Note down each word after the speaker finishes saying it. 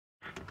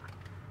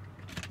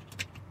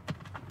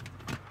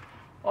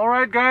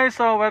Alright guys,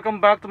 so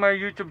welcome back to my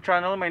YouTube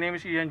channel. My name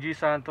is Ian G.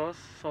 Santos.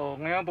 So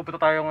ngayon pupunta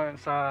tayo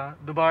ngayon sa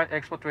Dubai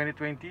Expo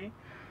 2020.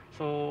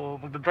 So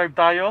magdadrive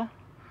tayo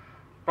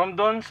from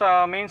doon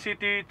sa main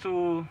city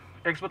to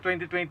Expo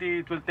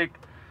 2020. It will take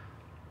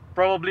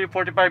probably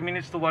 45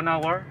 minutes to 1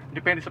 hour.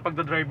 Depende sa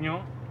pagdadrive nyo.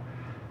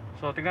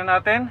 So tingnan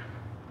natin.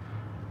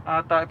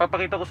 At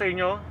ipapakita ko sa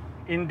inyo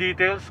in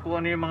details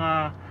kung ano yung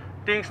mga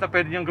things na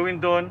pwede nyo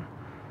gawin doon.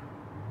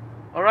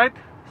 Alright?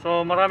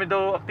 So marami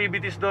daw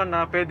activities doon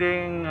na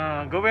pwedeng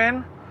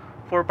gawin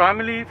for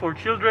family, for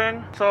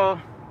children. So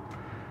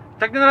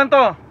check nyo na lang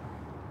to.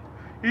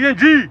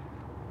 ENG!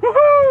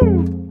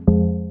 Woohoo!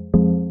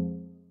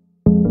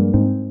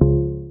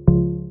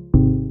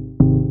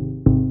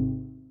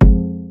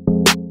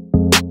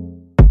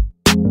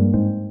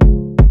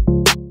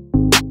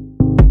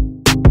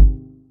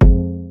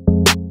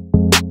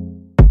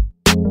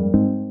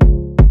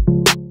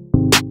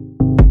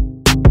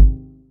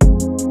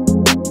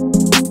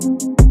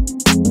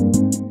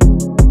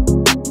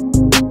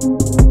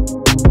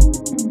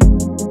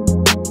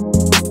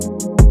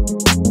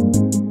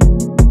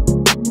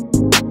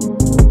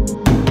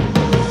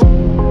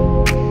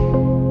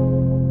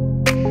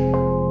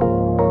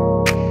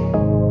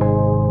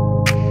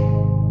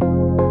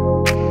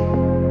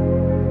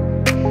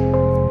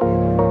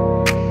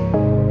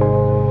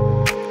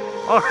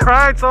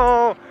 Alright,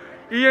 so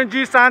Ian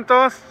G.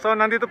 Santos. So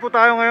nandito po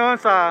tayo ngayon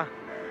sa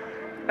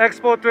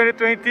Expo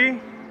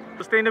 2020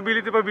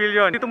 Sustainability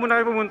Pavilion. Dito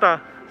muna kayo pumunta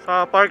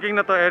sa parking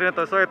na to, area na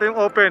to. So ito yung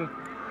open.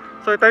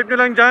 So i-type nyo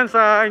lang dyan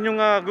sa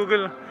inyong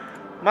Google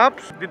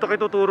Maps. Dito kayo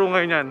tuturo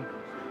ngayon yan.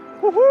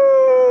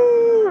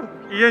 Woohoo!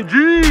 Ian G!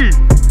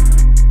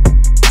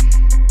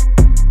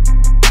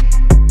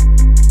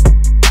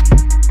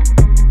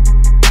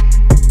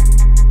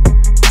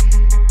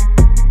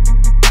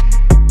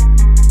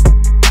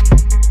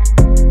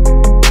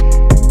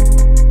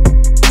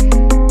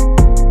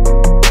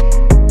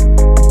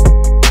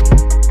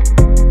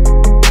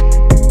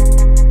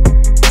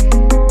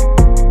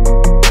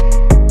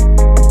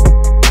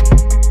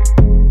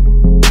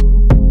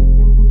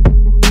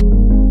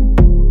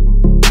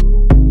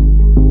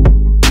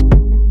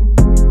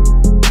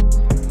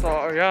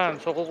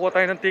 So kukuha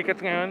tayo ng ticket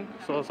ngayon.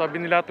 So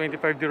sabi nila 25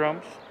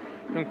 dirhams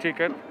yung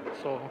ticket.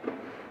 So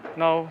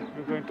now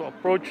we're going to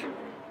approach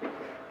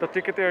the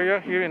ticket area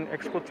here in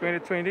Expo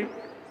 2020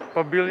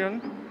 Pavilion.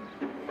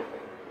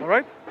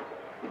 Alright?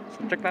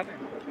 So check natin.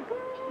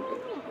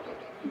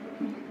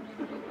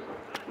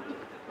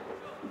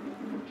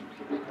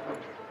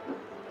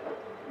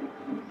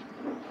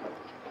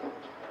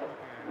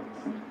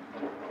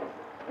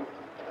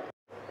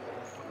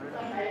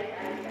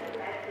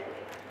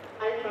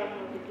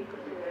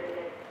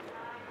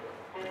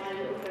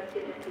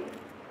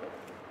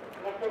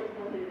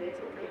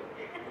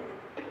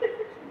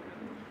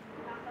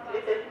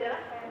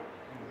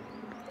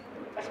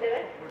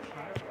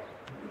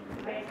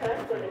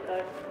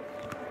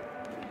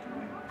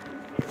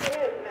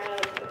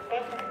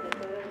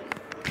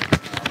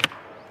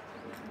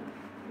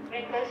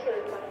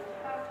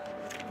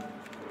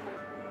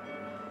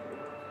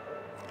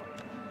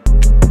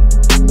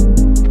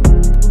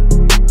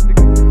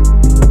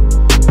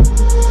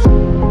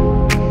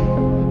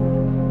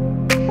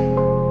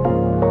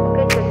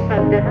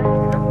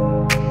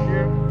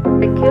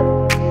 Thank you.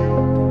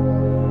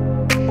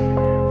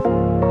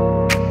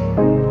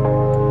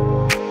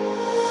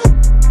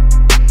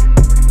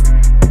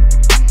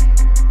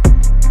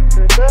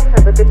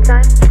 Have a good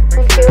time.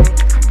 Thank you.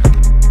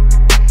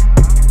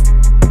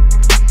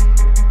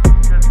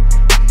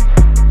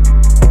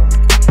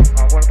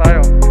 Wala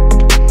tayo.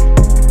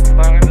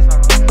 Tangin na sa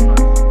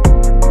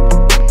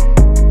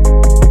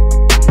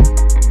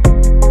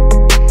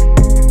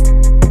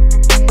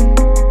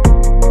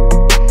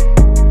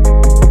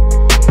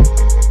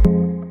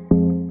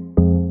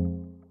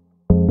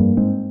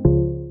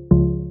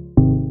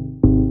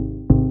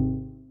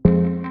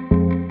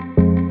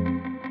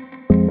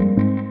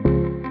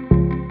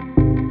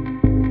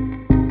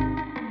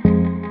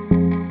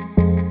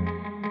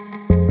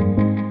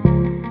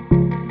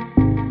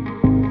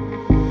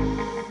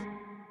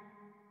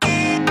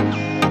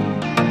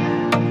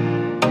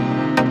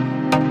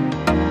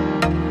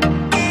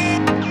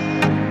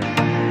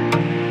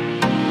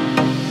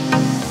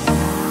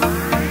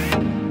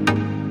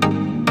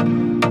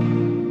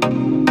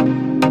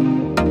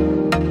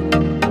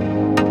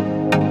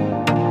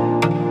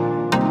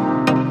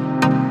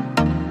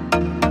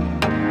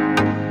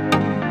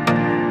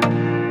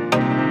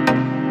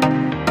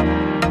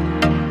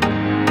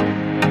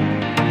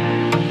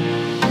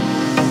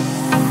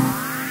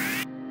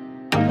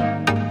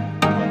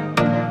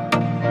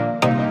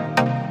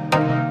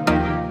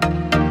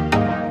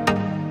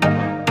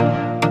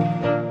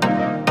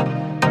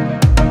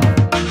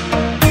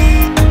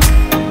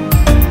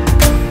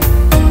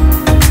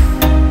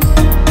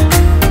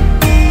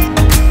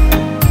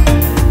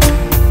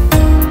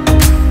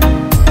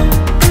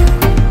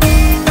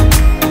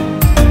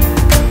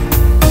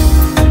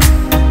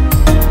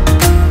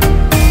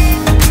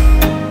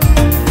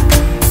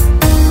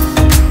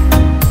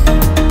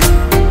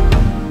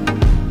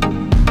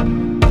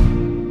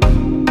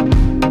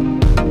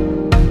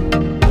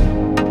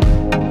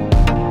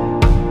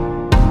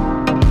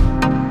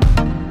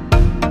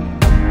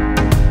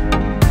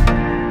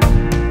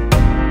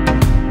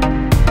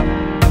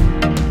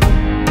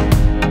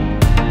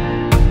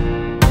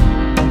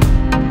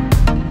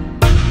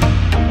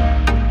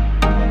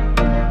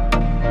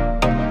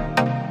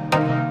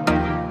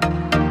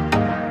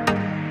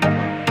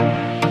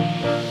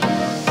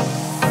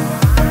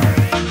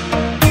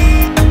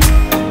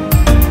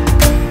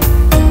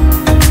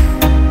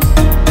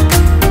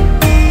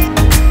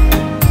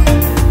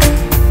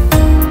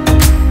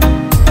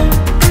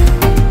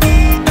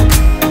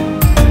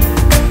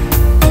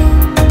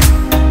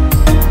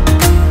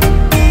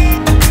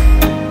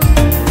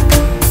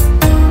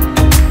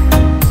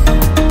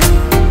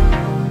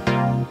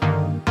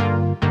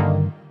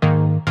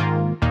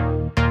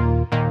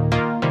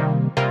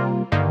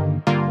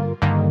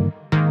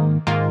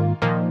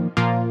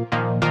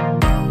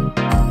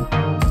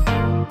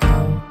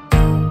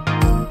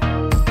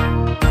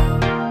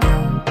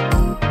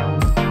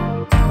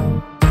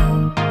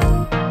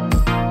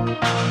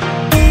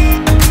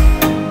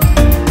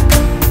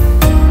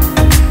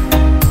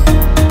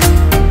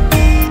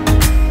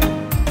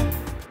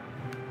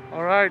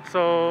Alright,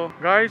 so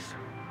guys,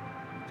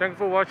 thank you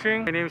for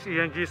watching. My name is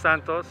Ian G.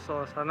 Santos.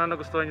 So sana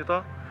nagustuhan nyo to.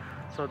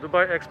 So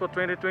Dubai Expo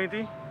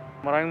 2020.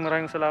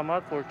 Maraming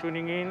salamat for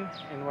tuning in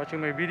and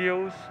watching my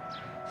videos.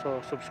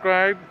 So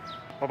subscribe.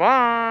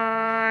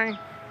 Bye-bye!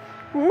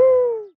 Woo!